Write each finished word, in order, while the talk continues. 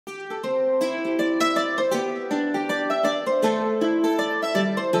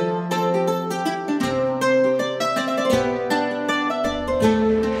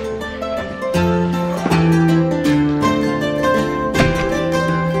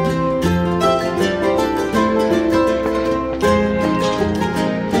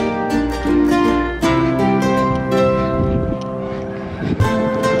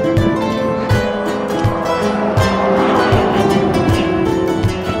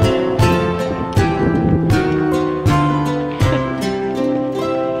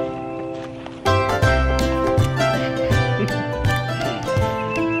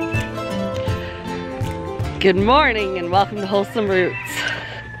Good morning and welcome to Wholesome Roots.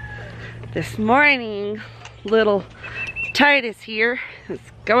 This morning, little Titus here is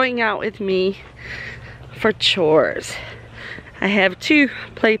going out with me for chores. I have two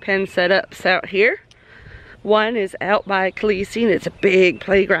playpen setups out here. One is out by Khaleesi and it's a big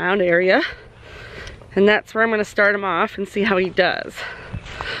playground area. And that's where I'm going to start him off and see how he does.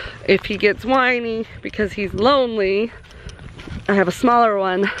 If he gets whiny because he's lonely, I have a smaller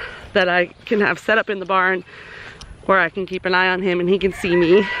one that I can have set up in the barn where I can keep an eye on him and he can see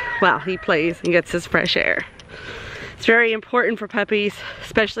me while he plays and gets his fresh air. It's very important for puppies,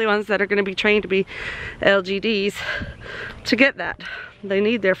 especially ones that are going to be trained to be LGDs, to get that. They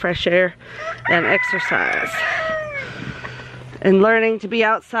need their fresh air and exercise. And learning to be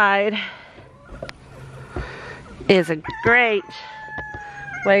outside is a great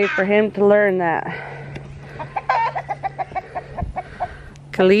way for him to learn that.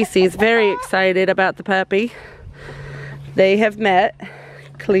 Khaleesi is very excited about the puppy. They have met.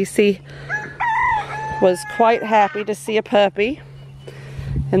 Khaleesi was quite happy to see a puppy,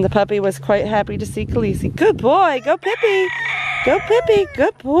 and the puppy was quite happy to see Khaleesi. Good boy, go Pippi, go Pippi,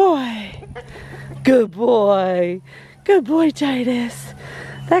 good boy, good boy, good boy, Titus.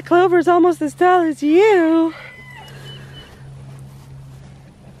 That clover's almost as tall as you.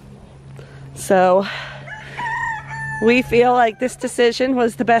 So we feel like this decision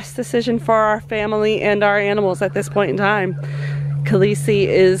was the best decision for our family and our animals at this point in time. Khaleesi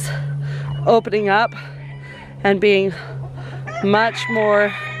is opening up and being much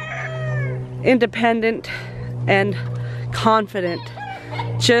more independent and confident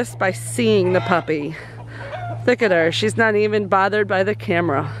just by seeing the puppy. Look at her, she's not even bothered by the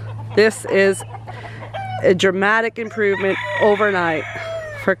camera. This is a dramatic improvement overnight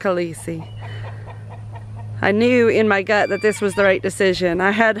for Khaleesi. I knew in my gut that this was the right decision. I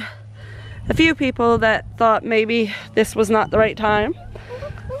had a few people that thought maybe this was not the right time,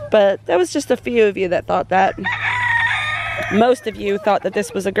 but there was just a few of you that thought that. Most of you thought that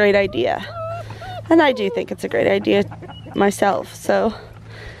this was a great idea, and I do think it's a great idea myself. So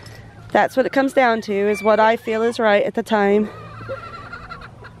that's what it comes down to, is what I feel is right at the time,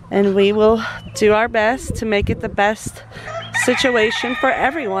 and we will do our best to make it the best situation for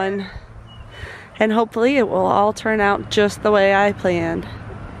everyone. And hopefully it will all turn out just the way I planned.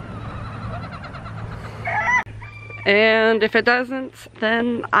 And if it doesn't,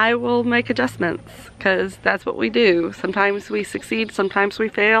 then I will make adjustments, because that's what we do. Sometimes we succeed, sometimes we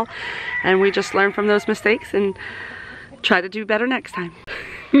fail, and we just learn from those mistakes and try to do better next time.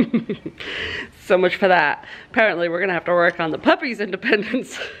 So much for that. Apparently we're gonna have to work on the puppy's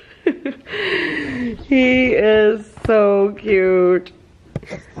independence. He is so cute.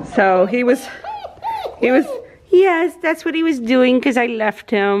 So he was, yes, that's what he was doing, because I left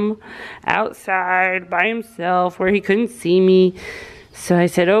him outside by himself where he couldn't see me. So I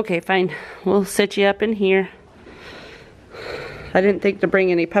said, okay, fine, we'll set you up in here. I didn't think to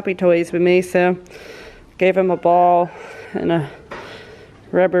bring any puppy toys with me, so gave him a ball and a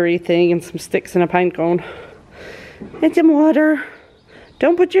rubbery thing and some sticks and a pine cone. And some water.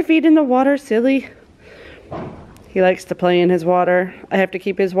 Don't put your feet in the water, silly. He likes to play in his water. I have to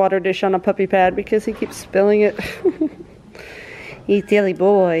keep his water dish on a puppy pad because he keeps spilling it. You silly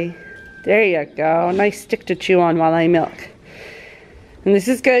boy. There you go. Nice stick to chew on while I milk. And this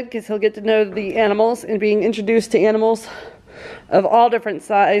is good because he'll get to know the animals, and being introduced to animals of all different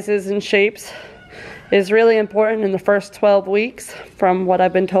sizes and shapes is really important in the first 12 weeks, from what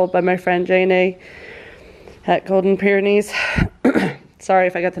I've been told by my friend Jane at Golden Pyrenees. Sorry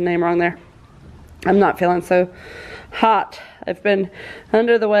if I got the name wrong there. I'm not feeling so hot. I've been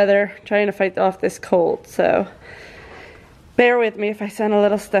under the weather trying to fight off this cold, so bear with me if I sound a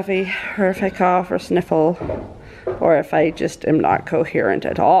little stuffy, or if I cough or sniffle, or if I just am not coherent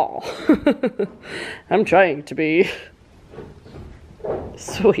at all. I'm trying to be.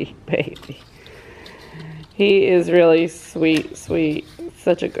 Sweet baby. He is really sweet, sweet.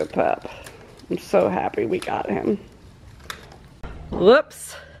 Such a good pup. I'm so happy we got him.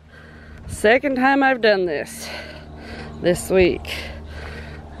 Whoops. Second time I've done this week.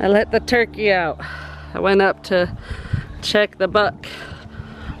 I let the turkey out. I went up to check the buck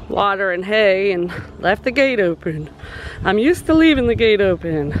water and hay and left the gate open. I'm used to leaving the gate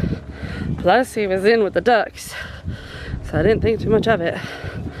open. Plus he was in with the ducks, so I didn't think too much of it.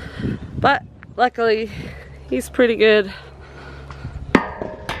 But luckily he's pretty good.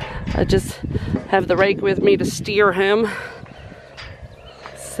 I just have the rake with me to steer him.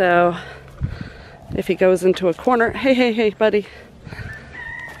 So if he goes into a corner, hey, buddy.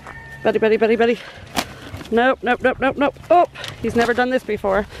 Buddy. Nope. Oh, he's never done this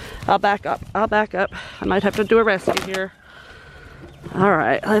before. I'll back up. I'll back up. I might have to do a rescue here. All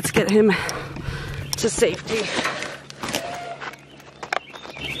right, let's get him to safety.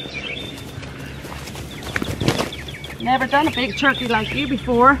 Never done a big turkey like you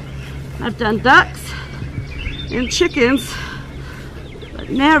before. I've done ducks and chickens, but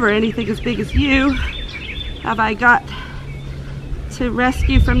never anything as big as you have I got to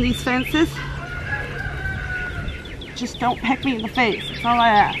rescue from these fences. Just don't peck me in the face, that's all I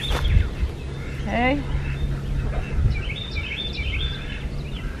ask. Okay?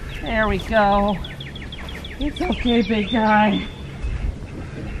 There we go. It's okay, big guy.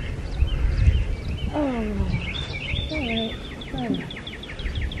 Oh, alright, alright.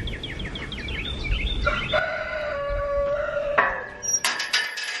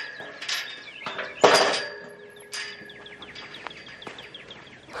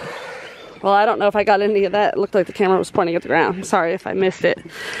 Well, I don't know if I got any of that. It looked like the camera was pointing at the ground. I'm sorry if I missed it.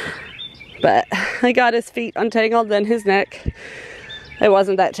 But I got his feet untangled, then his neck. It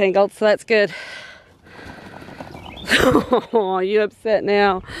wasn't that tangled, so that's good. Oh, you upset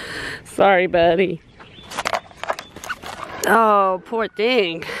now. Sorry, buddy. Oh, poor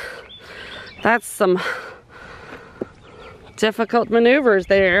thing. That's some difficult maneuvers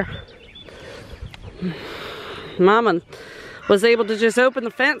there. Mama was able to just open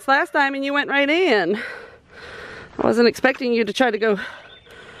the fence last time and you went right in. I wasn't expecting you to try to go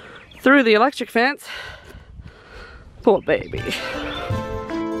through the electric fence. Poor baby.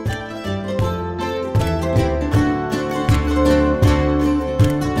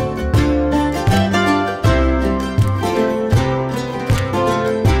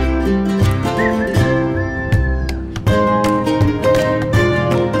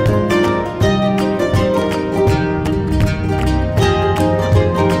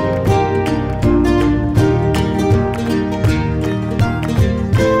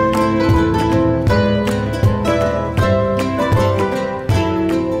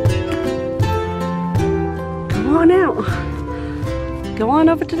 Go on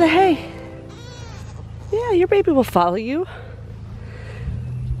over to the hay. Yeah, your baby will follow you.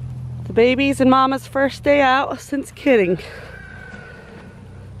 The baby's and Mama's first day out since kidding.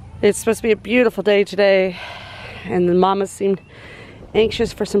 It's supposed to be a beautiful day today, and the Mamas seemed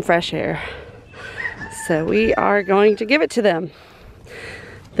anxious for some fresh air. So we are going to give it to them.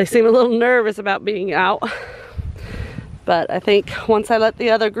 They seem a little nervous about being out, but I think once I let the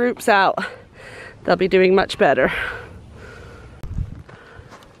other groups out, they'll be doing much better.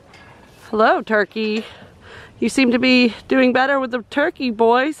 Hello, turkey. You seem to be doing better with the turkey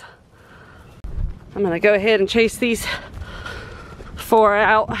boys. I'm gonna go ahead and chase these 4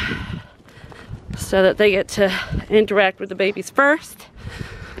 out so that they get to interact with the babies first.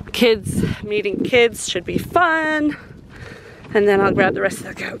 Kids, meeting kids should be fun. And then I'll grab the rest of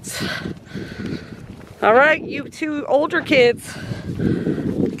the goats. All right, you 2 older kids.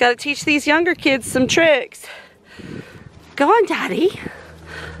 You gotta teach these younger kids some tricks. Go on, Daddy.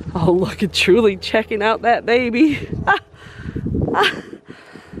 Oh, look at Truly checking out that baby.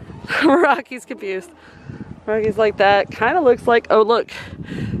 Rocky's confused. Rocky's like, that kind of looks like, oh look,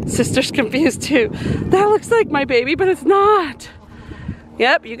 sister's confused too. That looks like my baby, but it's not.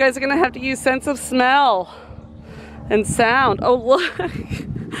 Yep, you guys are gonna have to use sense of smell and sound. Oh look.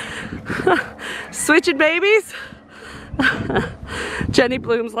 Switching babies. Jenny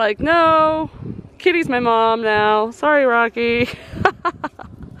Bloom's like, no, Kitty's my mom now. Sorry, Rocky.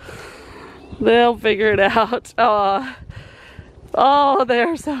 They'll figure it out. Oh,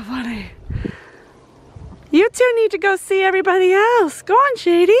 they're so funny. You 2 need to go see everybody else. Go on,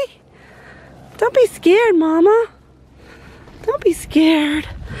 Shady. Don't be scared, Mama. Don't be scared.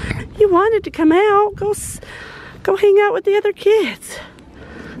 You wanted to come out. Go hang out with the other kids.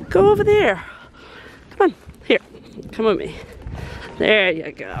 Go over there. Come on. Here. Come with me. There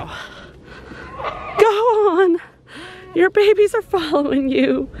you go. Go on. Your babies are following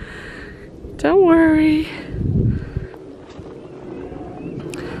you. Don't worry.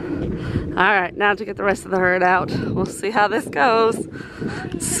 All right, now to get the rest of the herd out. We'll see how this goes.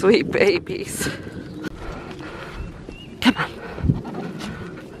 Sweet babies. Come on.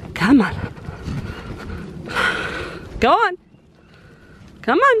 Come on. Go on.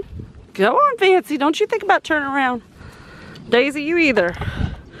 Come on. Go on, Fancy. Don't you think about turning around. Daisy, you either.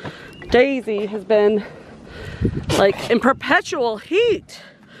 Daisy has been like in perpetual heat.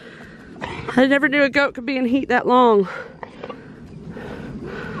 I never knew a goat could be in heat that long.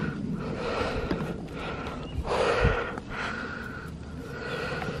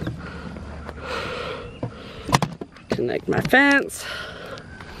 Connect my fence.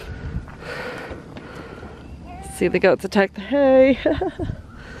 See the goats attack the hay.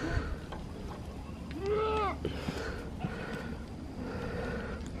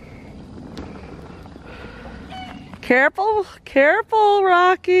 Careful, careful,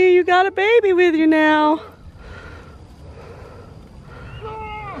 Rocky. You got a baby with you now.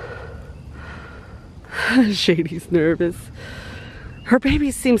 Shady's nervous. Her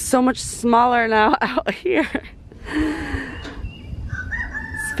baby seems so much smaller now out here.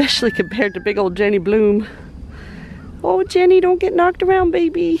 Especially compared to big old Jenny Bloom. Oh, Jenny, don't get knocked around,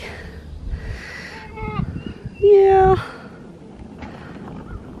 baby. Yeah.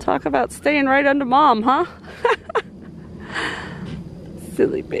 Talk about staying right under mom, huh?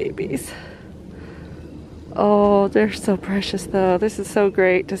 Silly babies. Oh, they're so precious though. This is so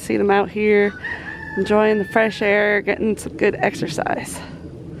great to see them out here enjoying the fresh air, getting some good exercise.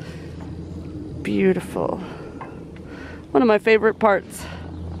 Beautiful. One of my favorite parts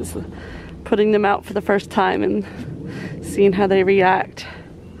is putting them out for the first time and seeing how they react.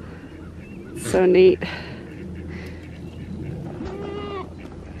 So neat.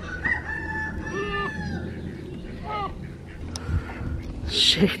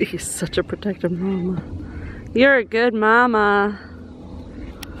 Shady is such a protective mama. You're a good mama.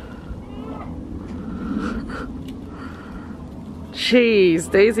 Jeez,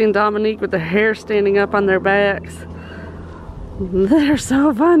 Daisy and Dominique with the hair standing up on their backs. They're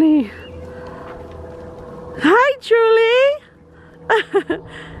so funny. Hi, Julie.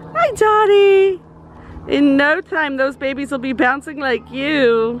 Hi, Dottie. In no time, those babies will be bouncing like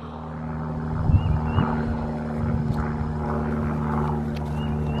you.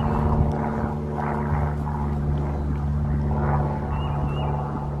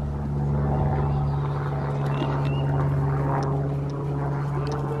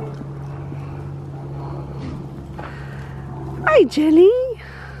 Hi, Jenny.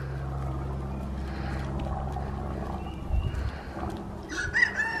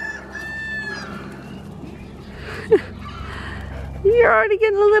 You're already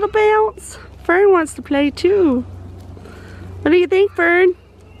getting a little bounce. Fern wants to play too. What do you think, Fern?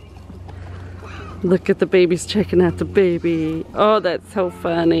 Look at the babies checking out the baby. Oh, that's so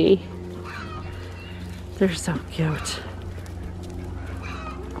funny. They're so cute.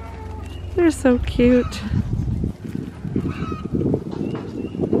 They're so cute.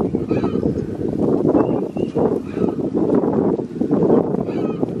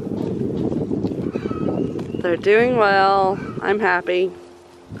 They're doing well. I'm happy.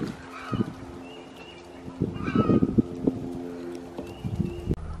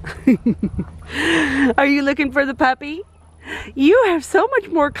 Are you looking for the puppy? You have so much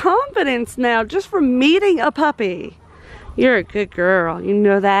more confidence now just from meeting a puppy. You're a good girl, you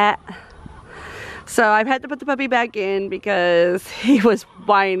know that. So I've had to put the puppy back in because he was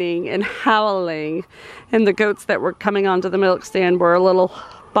whining and howling, and the goats that were coming onto the milk stand were a little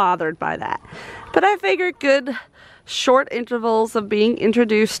bothered by that. But I figured good short intervals of being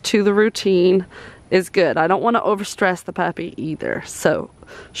introduced to the routine is good. I don't want to overstress the puppy either. So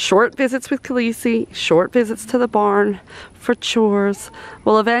short visits with Khaleesi, short visits to the barn for chores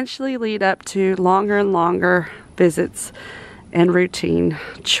will eventually lead up to longer and longer visits and routine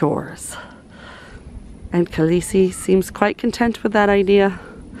chores. And Khaleesi seems quite content with that idea.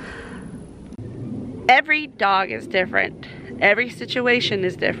 Every dog is different. Every situation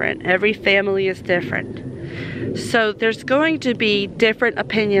is different. Every family is different. So there's going to be different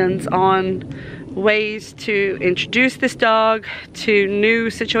opinions on ways to introduce this dog to new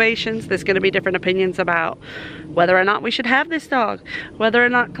situations. There's going to be different opinions about whether or not we should have this dog, whether or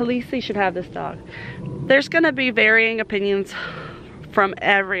not Khaleesi should have this dog. There's going to be varying opinions from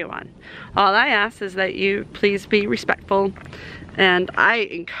everyone. All I ask is that you please be respectful, and I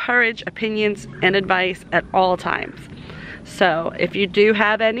encourage opinions and advice at all times. So if you do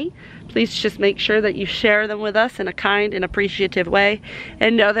have any, please just make sure that you share them with us in a kind and appreciative way,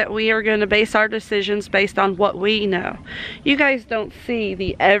 and know that we are going to base our decisions based on what we know. You guys don't see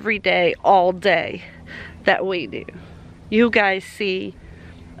the everyday, all day that we do. You guys see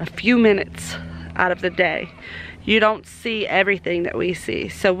a few minutes out of the day. You don't see everything that we see.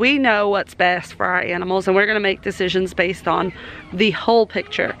 So we know what's best for our animals, and we're going to make decisions based on the whole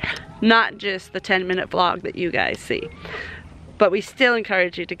picture, not just the 10-minute vlog that you guys see. But we still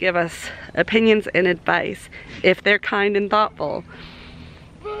encourage you to give us opinions and advice if they're kind and thoughtful.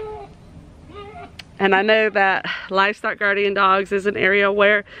 And I know that livestock guardian dogs is an area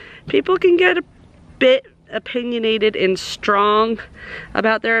where people can get a bit opinionated and strong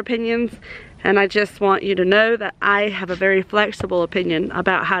about their opinions. And I just want you to know that I have a very flexible opinion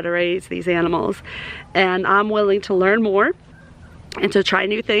about how to raise these animals. And I'm willing to learn more and to try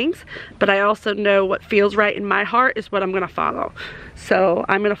new things, but I also know what feels right in my heart is what I'm going to follow. So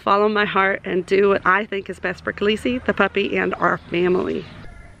I'm going to follow my heart and do what I think is best for Khaleesi, the puppy, and our family.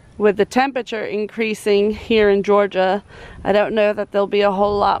 with the temperature increasing here in Georgia, I don't know that there'll be a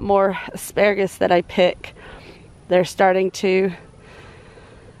whole lot more asparagus that I pick. They're starting to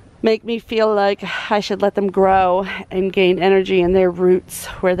make me feel like I should let them grow and gain energy in their roots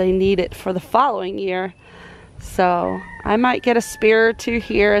where they need it for the following year. So I might get a spear or two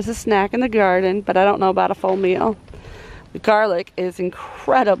here as a snack in the garden, but I don't know about a full meal. The garlic is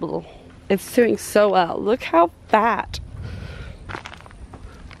incredible. It's doing so well. Look how fat.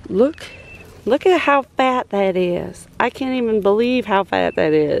 Look at how fat that is. I can't even believe how fat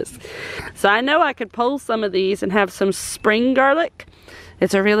that is. So I know I could pull some of these and have some spring garlic.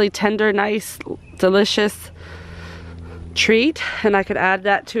 It's a really tender, nice, delicious treat, and I could add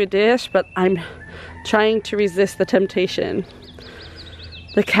that to a dish, but I'm trying to resist the temptation.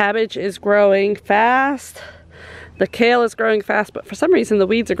 The cabbage is growing fast. The kale is growing fast, but for some reason the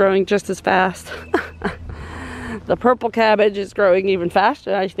weeds are growing just as fast. The purple cabbage is growing even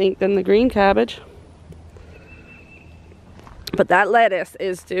faster, I think, than the green cabbage. But that lettuce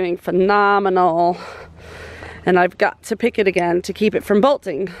is doing phenomenal. And I've got to pick it again to keep it from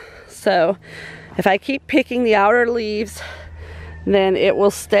bolting. So if I keep picking the outer leaves, then it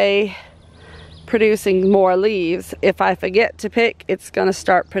will stay producing more leaves. If I forget to pick, it's gonna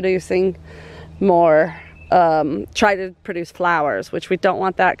start producing more, try to produce flowers, which we don't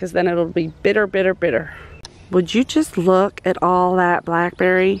want that because then it'll be bitter, bitter, bitter. Would you just look at all that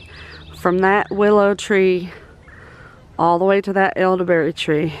blackberry from that willow tree all the way to that elderberry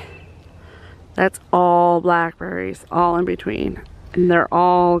tree? That's all blackberries, all in between. And they're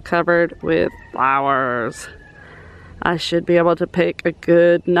all covered with flowers. I should be able to pick a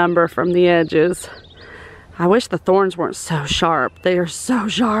good number from the edges. I wish the thorns weren't so sharp. They are so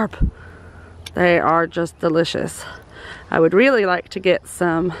sharp. They are just delicious. I would really like to get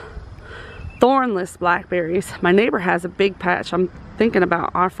some thornless blackberries. My neighbor has a big patch. I'm thinking about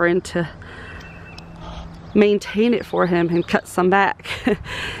offering to maintain it for him and cut some back.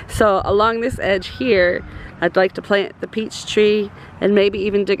 So along this edge here, I'd like to plant the peach tree and maybe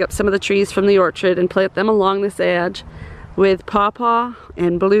even dig up some of the trees from the orchard and plant them along this edge with pawpaw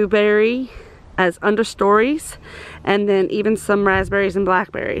and blueberry as understories, and then even some raspberries and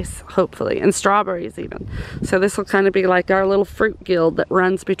blackberries, hopefully, and strawberries even. So this will kind of be like our little fruit guild that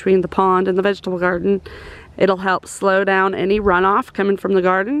runs between the pond and the vegetable garden. It'll help slow down any runoff coming from the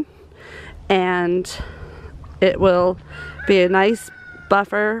garden, and it will be a nice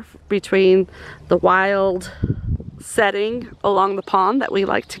buffer between the wild setting along the pond that we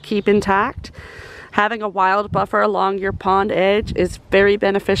like to keep intact. Having a wild buffer along your pond edge is very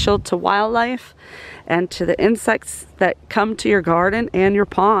beneficial to wildlife and to the insects that come to your garden and your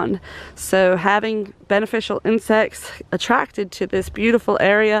pond. So having beneficial insects attracted to this beautiful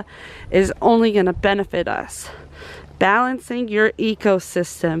area is only going to benefit us. Balancing your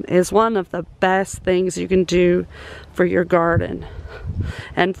ecosystem is one of the best things you can do for your garden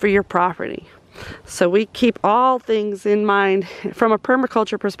and for your property. So we keep all things in mind from a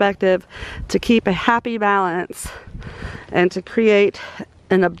permaculture perspective to keep a happy balance and to create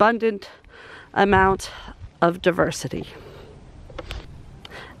an abundant amount of diversity.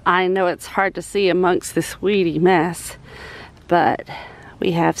 I know it's hard to see amongst this weedy mess, but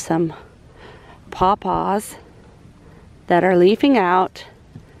we have some pawpaws that are leafing out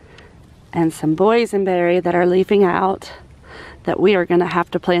and some boysenberry that are leafing out that we are going to have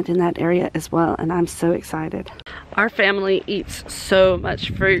to plant in that area as well, and I'm so excited. Our family eats so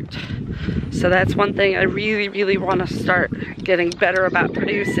much fruit, so that's one thing I really want to start getting better about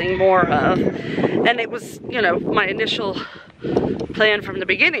producing more of. And it was, you know, my initial plan from the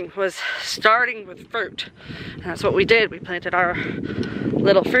beginning was starting with fruit, and that's what we did. We planted our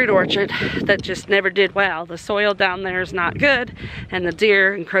little fruit orchard that just never did well. The soil down there is not good, and the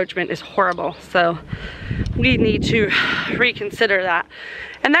deer encroachment is horrible, so we need to reconsider that.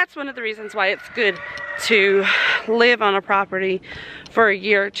 And that's one of the reasons why it's good to live on a property for a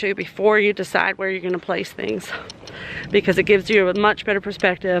year or two before you decide where you're going to place things, because it gives you a much better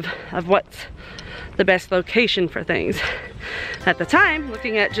perspective of what's the best location for things. At the time,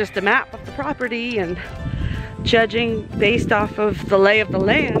 looking at just a map of the property and judging based off of the lay of the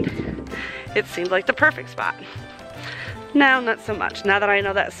land, it seemed like the perfect spot. Now, not so much. Now that I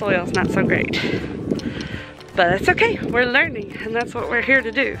know that soil's not so great. But it's okay, we're learning, and that's what we're here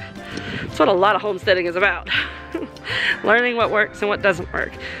to do. That's what a lot of homesteading is about. Learning what works and what doesn't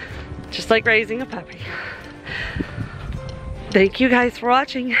work. Just like raising a puppy. Thank you guys for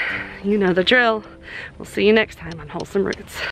watching. You know the drill. We'll see you next time on Wholesome Roots.